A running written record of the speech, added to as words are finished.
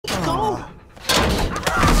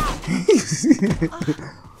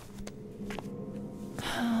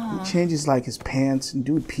He changes like his pants and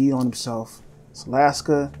dude pee on himself. It's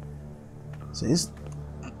Alaska. So his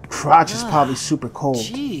crotch is probably super cold.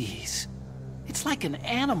 Jeez. It's like an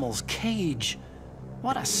animal's cage.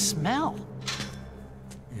 What a smell.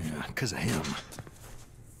 Yeah, because of him.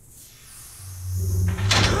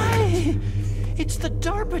 Hi! It's the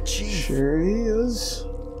DARPA chief. Sure he is.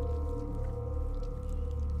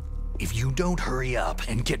 If you don't hurry up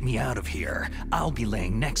and get me out of here, I'll be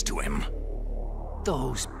laying next to him.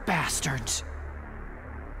 Those bastards.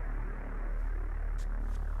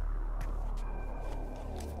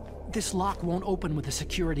 This lock won't open with a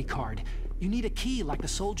security card. You need a key like the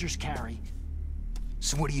soldiers carry.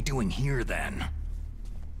 So what are you doing here then?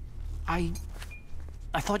 I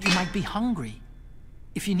thought you might be hungry.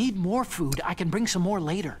 If you need more food, I can bring some more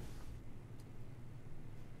later.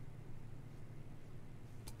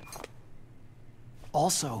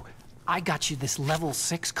 Also, I got you this level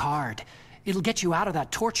 6 card. It'll get you out of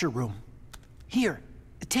that torture room. Here,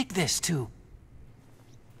 take this too.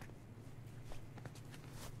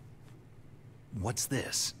 What's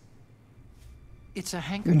this? It's a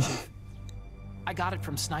handkerchief. I got it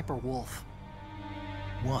from Sniper Wolf.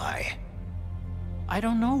 Why? I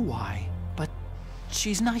don't know why, but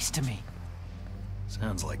she's nice to me.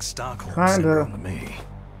 Sounds like Stockholm Kinda. Syndrome to me.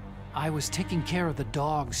 I was taking care of the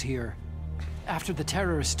dogs here. After the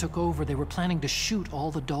terrorists took over, they were planning to shoot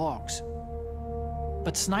all the dogs.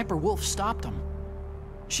 But Sniper Wolf stopped them.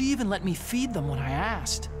 She even let me feed them when I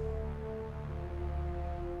asked.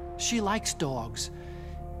 She likes dogs.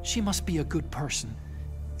 She must be a good person.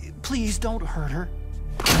 Please don't hurt her.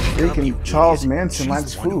 Freaking Charles Manson She's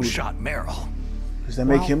likes the one who food. shot Merrill. Does that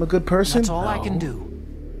make him a good person? That's all I can do.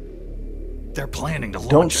 They're planning to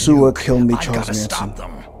launch Don't a sue or nuke. kill me, I've Charles gotta stop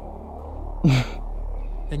Manson. them.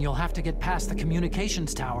 Then you'll have to get past the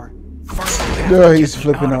communications tower. First, we have Yeah, to he's get me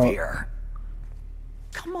flipping out of out. here.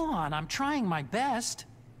 Come on, I'm trying my best.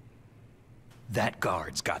 That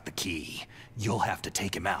guard's got the key. You'll have to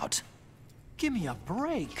take him out. Give me a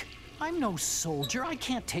break. I'm no soldier. I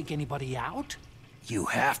can't take anybody out. You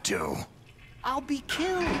have to. I'll be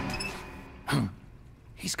killed.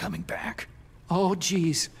 He's coming back. Oh,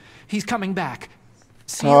 jeez. He's coming back.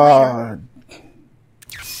 See you later.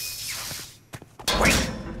 Wait.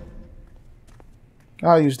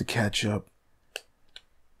 I'll use the catch up.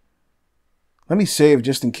 Let me save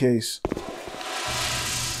just in case.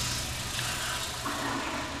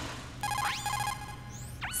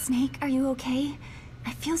 Snake, are you okay?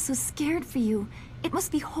 I feel so scared for you. It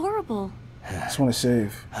must be horrible. Just want to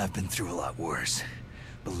save. I've been through a lot worse.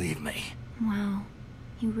 Believe me. Wow,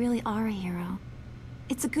 you really are a hero.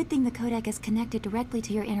 It's a good thing the codec is connected directly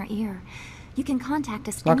to your inner ear. You can contact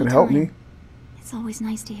us Not gonna help me. It's always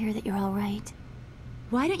nice to hear that you're all right.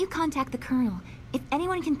 Why don't you contact the Colonel? If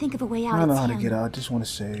anyone can think of a way out, I don't know it's how to him. get out. I just want to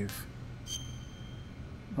save.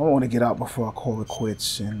 I want to get out before I call it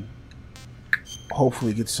quits and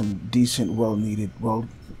hopefully get some decent, well-needed,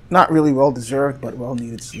 not really well-deserved, but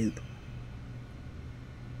well-needed sleep.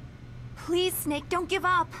 Please, Snake, don't give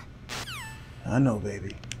up. I know,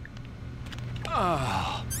 baby.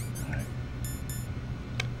 Oh. Alright,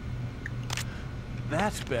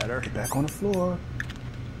 That's better. get back on the floor.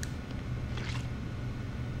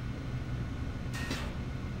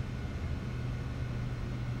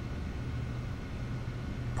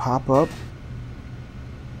 Pop up.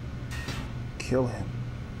 Kill him.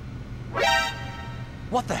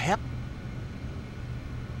 What the hell?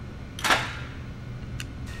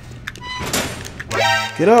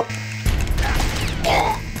 Get up.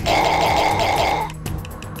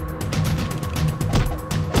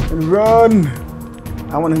 And run.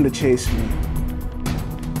 I want him to chase me.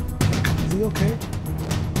 Is he okay?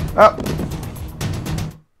 Oh.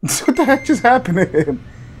 What the heck just happened to him?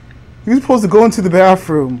 He was supposed to go into the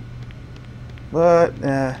bathroom. But,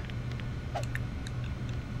 man,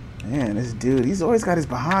 this dude, he's always got his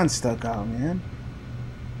behind stuck out, man.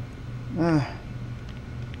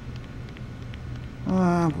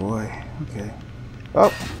 Oh, boy. Okay.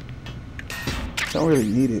 Oh. Don't really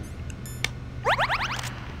need it.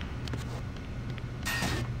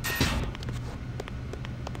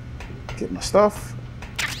 Get my stuff.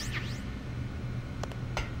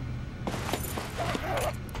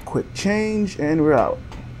 Quick change, and we're out.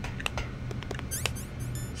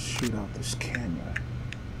 Shoot out this camera.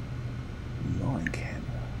 Annoying camera.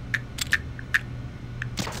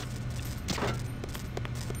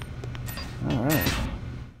 Alright.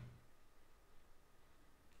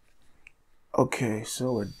 Okay,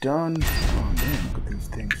 so we're done. Oh man, look at these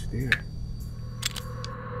things there.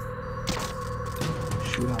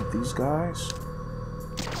 Shoot out these guys.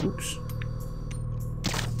 Oops.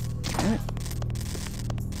 Alright.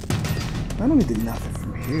 I don't need to do nothing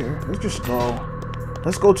from here. Let's just go.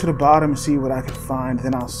 Let's go to the bottom and see what I can find,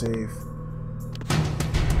 then I'll save.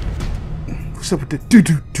 What's up with the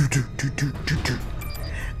do-do-do-do-do-do-do-do?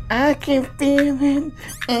 I can feel it.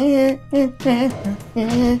 I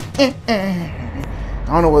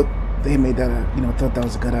don't know what they made that, thought that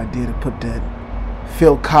was a good idea to put that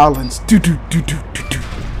Phil Collins do-do-do-do-do-do.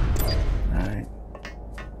 Alright.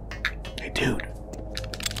 Hey, dude.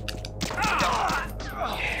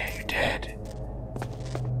 Yeah, you're dead.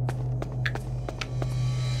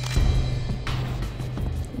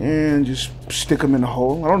 And just stick him in the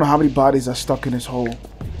hole. I don't know how many bodies I stuck in this hole.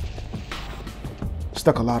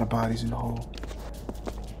 Stuck a lot of bodies in the hole.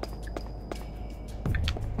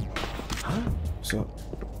 Huh? So.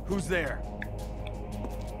 Who's there?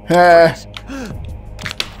 Who's that?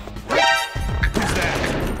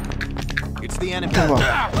 It's the enemy.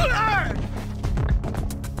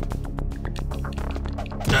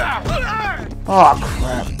 Oh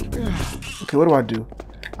crap. Okay, what do I do?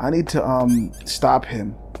 I need to stop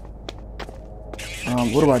him.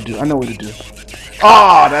 What do I do? I know what to do.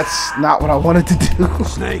 Oh, that's not what I wanted to do.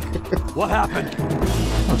 Snake, what happened?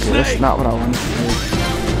 Okay, Snake! That's not what I wanted to do.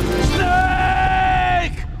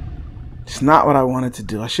 Snake! It's not what I wanted to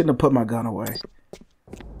do. I shouldn't have put my gun away.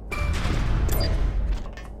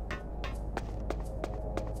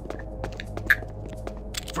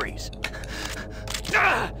 Freeze.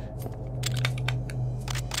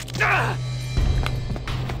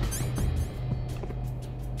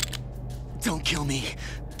 Don't kill me.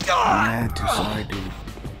 I'm too sorry, dude.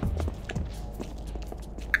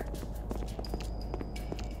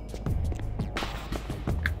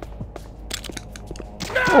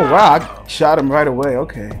 Oh wow, I shot him right away.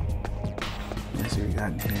 Okay. Let's see what we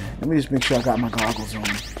got in here. Let me just make sure I got my goggles on,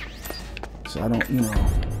 so I don't,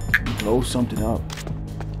 blow something up.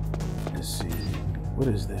 Let's see. What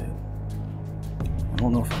is that? I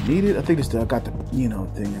don't know if I need it. I think it's I got the, thing.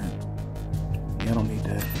 Yeah, I don't need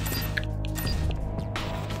that.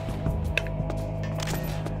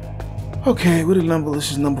 Okay, what is number?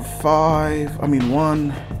 This is number 5. I mean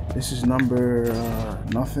 1. This is number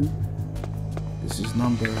nothing. This is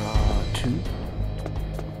number 2.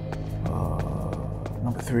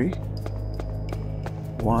 Number 3.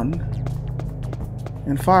 1.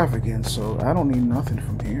 And 5 again. So I don't need nothing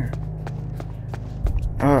from here.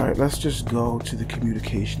 Alright, let's just go to the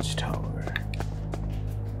communications tower.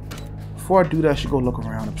 Before I do that, I should go look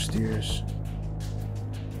around upstairs.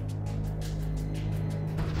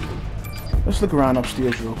 Let's look around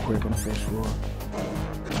upstairs real quick on the first floor.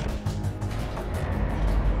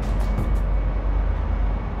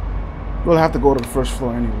 We'll have to go to the first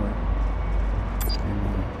floor anyway.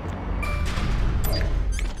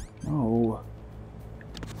 No.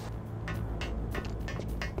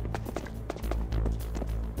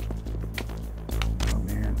 Oh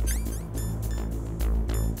man.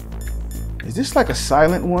 Is this like a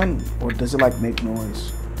silent one, or does it like make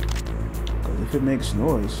noise? Because if it makes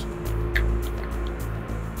noise.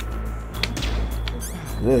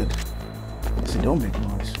 Good. So don't make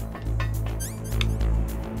noise.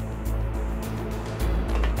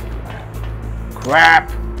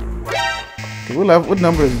 Crap! Okay, what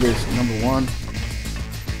number is this? Number 1.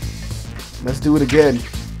 Let's do it again.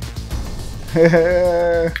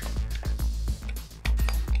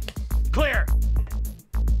 Clear.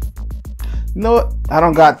 You know what? I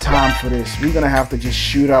don't got time for this. We're gonna have to just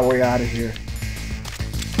shoot our way out of here.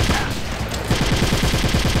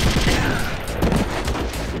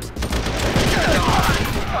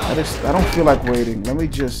 I don't feel like waiting. Let me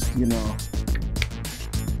just,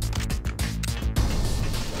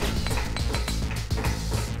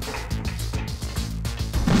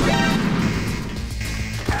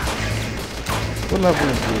 What level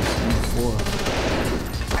is this? Number 4.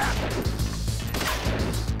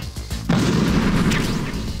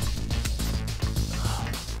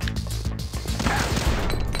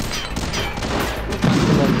 What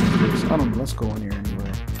level is this? I don't know. Let's go in here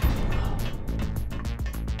anyway.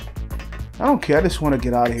 I don't care. I just want to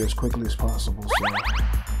get out of here as quickly as possible. So,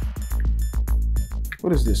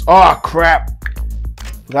 what is this? Oh crap!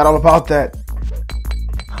 Forgot all about that.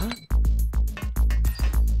 Huh?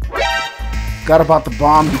 Forgot about the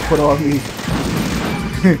bomb you put on me.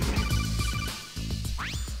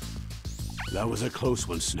 That was a close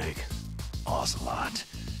one, Snake. Ocelot,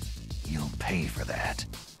 you'll pay for that.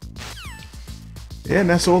 Yeah, and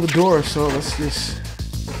that's all the doors. So let's just.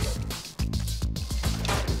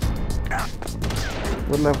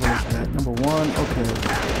 What level is that? Number 1? Okay.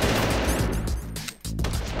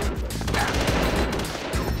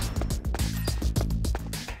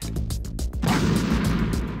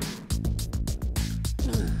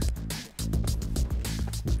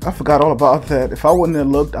 I forgot all about that. If I wouldn't have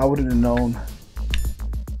looked, I wouldn't have known.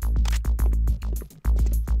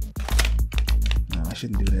 No, I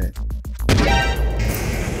shouldn't do that.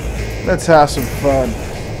 Let's have some fun.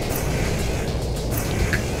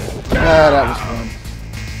 Ah, that was fun.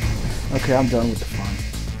 Okay, I'm done with the fun.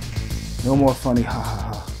 No more funny ha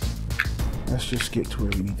ha ha. Let's just get to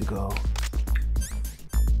where we need to go.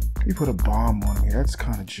 You put a bomb on me. That's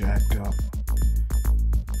kind of jacked up.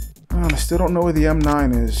 I still don't know where the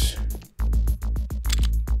M9 is.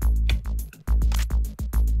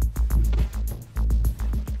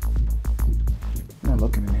 I'm not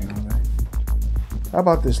looking in here, are they? How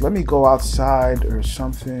about this? Let me go outside or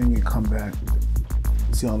something and come back.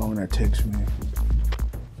 See how long that takes me.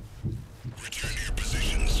 Return to your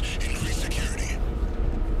positions. Increase security.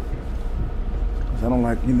 I don't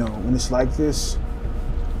like, you know, when it's like this,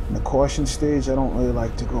 in the caution stage, I don't really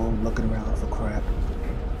like to go looking around for crap.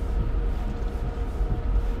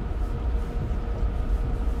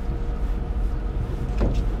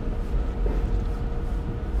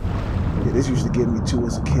 Yeah, this used to get me too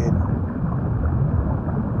as a kid.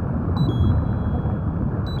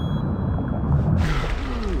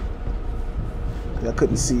 I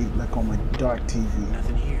couldn't see like on my dark TV.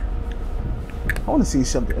 Nothing here. I want to see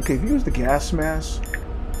something. Okay, if you use the gas mask,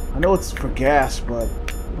 I know it's for gas, but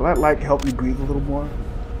will that like help you breathe a little more?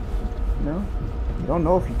 No? You don't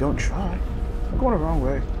know if you don't try. I'm going the wrong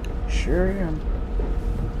way. Sure am.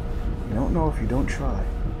 You don't know if you don't try.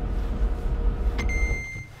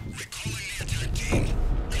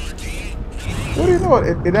 What do you know?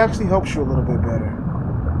 It actually helps you a little bit better.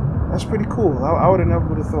 That's pretty cool. I would have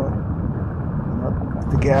never thought.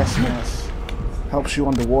 The gas mask helps you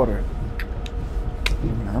underwater.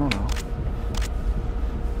 I don't know.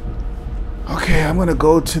 Okay, I'm gonna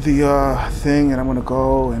go to the thing, and I'm gonna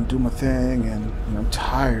go and do my thing, and I'm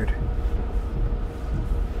tired.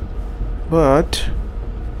 But,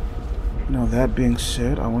 you know, that being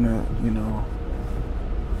said, I wanna, you know,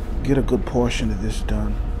 get a good portion of this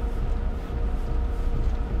done.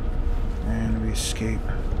 And we escape.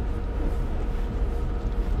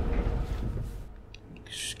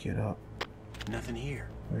 Just get up. Nothing here.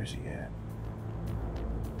 Where's he at?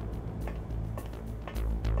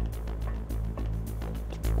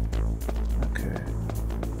 Okay.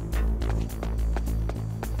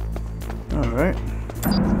 All right.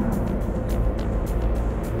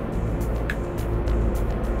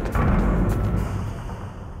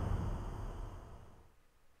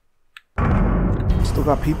 Still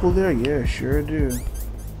got people there? Yeah, sure do.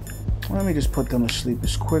 Let me just put them to sleep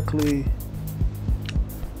as quickly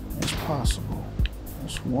as possible.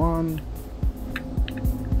 That's one.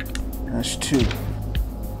 That's two.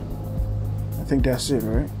 I think that's it,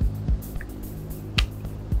 right?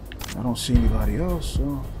 I don't see anybody else,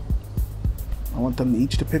 so I want them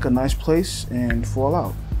each to pick a nice place and fall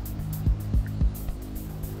out.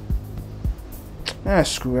 Ah,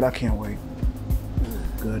 screw it, I can't wait.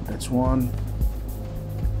 Good, that's one.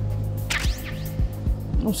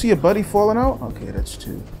 You don't see a buddy falling out? Okay, that's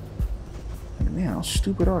two. Man, how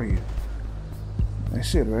stupid are you?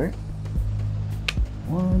 That's it, right?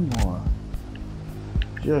 One more.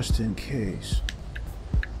 Just in case.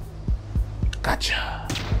 Gotcha.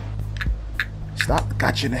 Stop,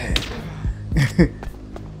 gotcha in the head.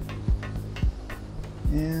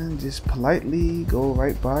 And just politely go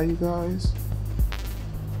right by you guys.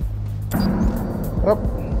 Up.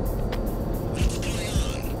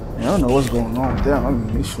 I don't know what's going on with them. I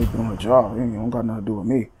mean, they sleeping on the job. They don't got nothing to do with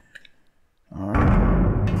me.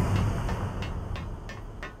 Alright.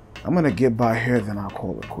 I'm gonna get by here, then I'll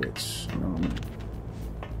call it quits. You know,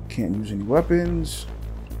 can't use any weapons.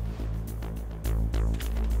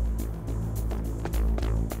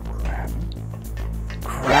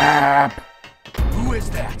 Crap. Who is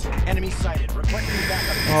that? Enemy sighted. Requesting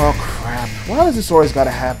backup. Oh crap. Why does this always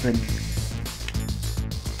gotta happen?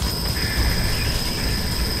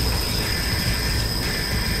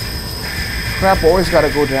 Crap always gotta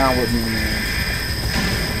go down with me, man.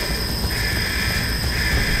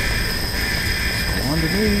 Let's go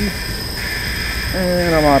underneath.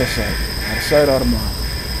 And I'm out of sight. Out of sight, out of mind.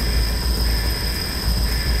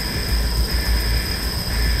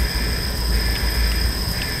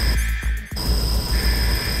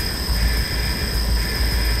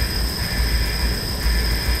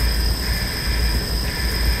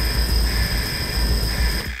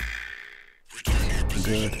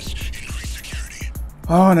 Good.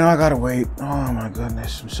 Oh, now I gotta wait. Oh my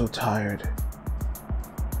goodness, I'm so tired.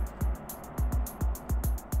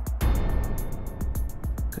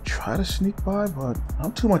 Could try to sneak by, but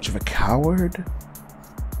I'm too much of a coward.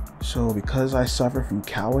 So because I suffer from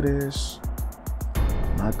cowardice,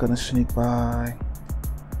 I'm Not gonna sneak by.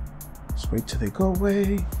 Just wait till they go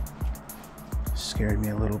away. Scared me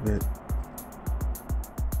a little bit.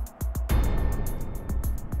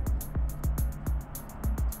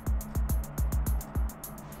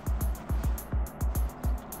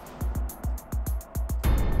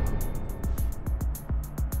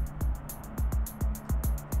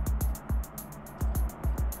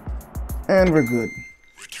 And we're good.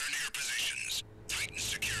 Return to your positions. Tighten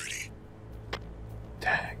security.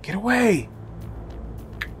 Get away!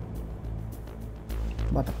 I'm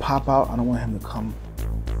about to pop out. I don't want him to come.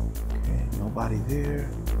 Okay, nobody there.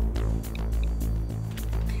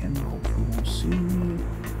 Ken hopefully won't see me.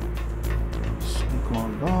 Sneak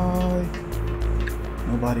on by.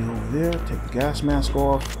 Nobody over there. Take the gas mask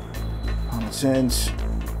off. Common sense.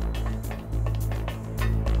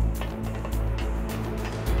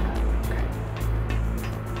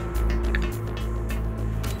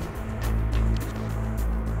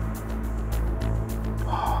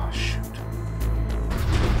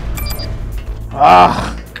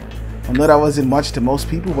 I know that wasn't much to most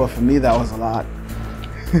people, but for me that was a lot.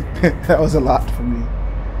 That was a lot for me.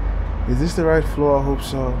 Is this the right floor? I hope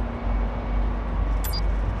so.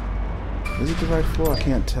 Is it the right floor? I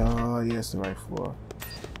can't tell. Oh, yeah, it's the right floor.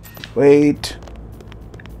 Wait.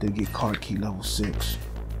 Did get card key level 6.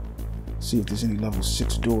 See if there's any level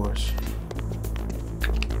 6 doors.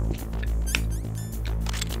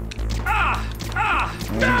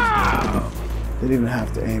 They didn't even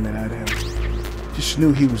have to aim it at him. Just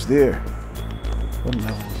knew he was there. What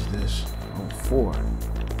level is this? Oh, 4.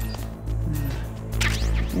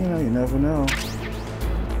 You know, you never know.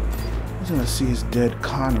 He's gonna see his dead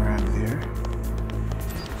Conrad there.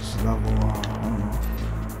 It's level, I don't know,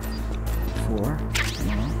 4.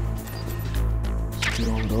 Let's get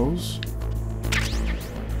all those.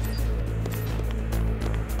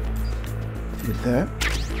 Get that.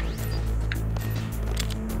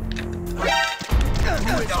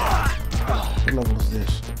 What level is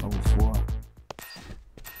this? Level 4.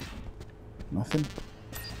 Nothing.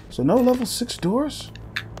 So no level 6 doors?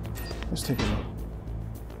 Let's take a look.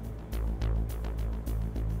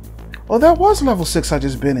 Oh, that was level 6 I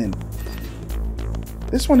just been in.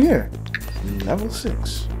 This one here. Level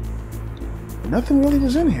 6. Nothing really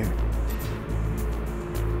was in here.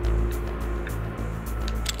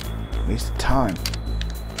 Waste of time.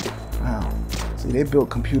 Wow. See, they built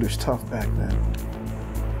computers tough back then.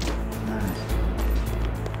 Alright.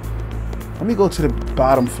 Let me go to the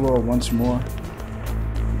bottom floor once more.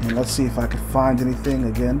 And let's see if I can find anything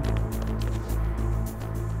again.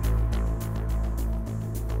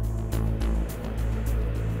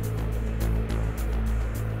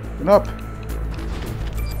 And up.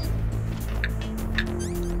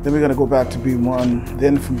 Then we're gonna go back to B1.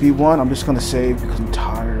 Then from B1, I'm just gonna save because I'm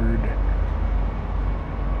tired.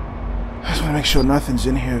 I just wanna make sure nothing's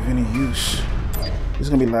in here of any use. This is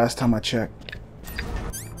gonna be the last time I check.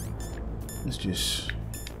 Let's just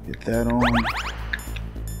get that on.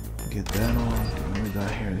 Get that on. What do we got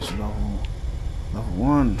here? This is level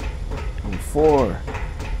 1, level 4,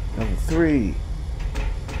 level 3.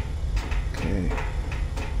 Okay.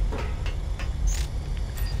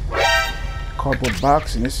 Cardboard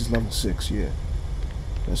box, and this is level 6, yeah.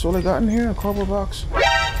 That's all I got in here, a cardboard box.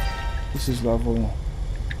 This is level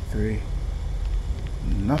 3.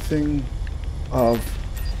 Nothing of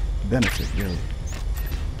benefit, really.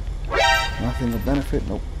 Nothing of benefit,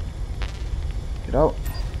 nope. Get out.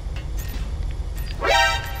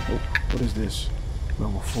 Oh, what is this?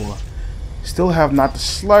 Level 4. Still have not the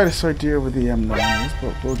slightest idea where the M9 is,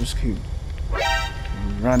 but we'll just keep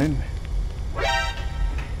running.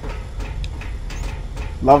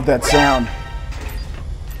 Love that sound.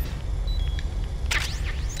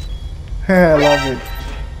 I love it.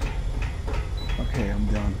 Okay, I'm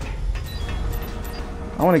done.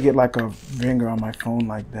 I want to get like a ringer on my phone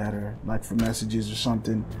like that, or like for messages or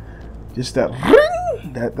something. Just that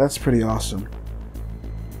ring. That's pretty awesome.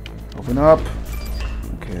 Open up.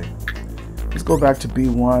 Okay. Let's go back to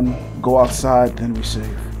B1. Go outside, then we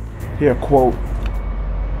save. Here, quote.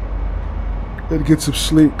 Then get some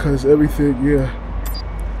sleep, cause everything, yeah.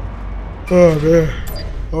 Oh man.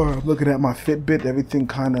 Oh, I'm looking at my Fitbit. Everything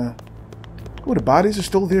kind of. Oh, the bodies are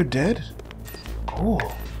still there, dead. Cool.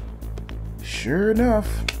 Sure enough.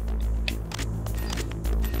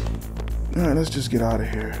 All right, let's just get out of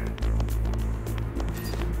here.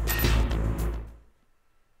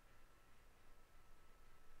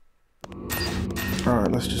 All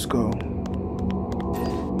right, let's just go.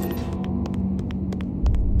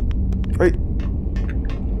 Wait.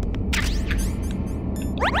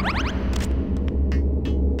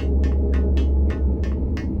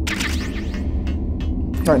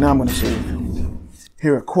 Alright, now I'm gonna save.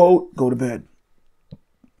 Hear a quote, go to bed.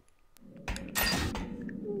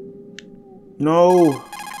 No!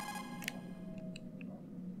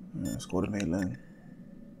 Let's go to Mei Ling.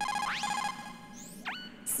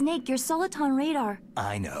 Snake, your Soliton radar.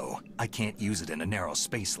 I know. I can't use it in a narrow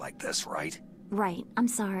space like this, right? Right, I'm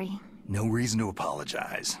sorry. No reason to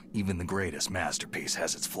apologize. Even the greatest masterpiece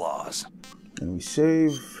has its flaws. And we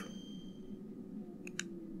save.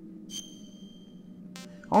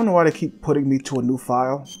 I don't know why they keep putting me to a new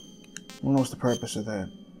file. I don't know what's the purpose of that.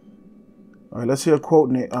 Alright, let's hear a quote.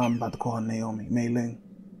 I'm about to call her Naomi. Mei Ling.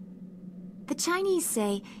 The Chinese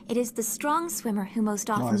say it is the strong swimmer who most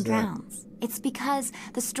often is that? drowns. It's because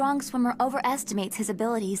the strong swimmer overestimates his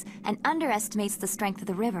abilities and underestimates the strength of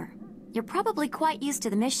the river. You're probably quite used to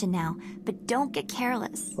the mission now, but don't get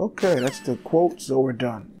careless. Okay, that's the quote, so we're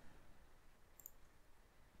done.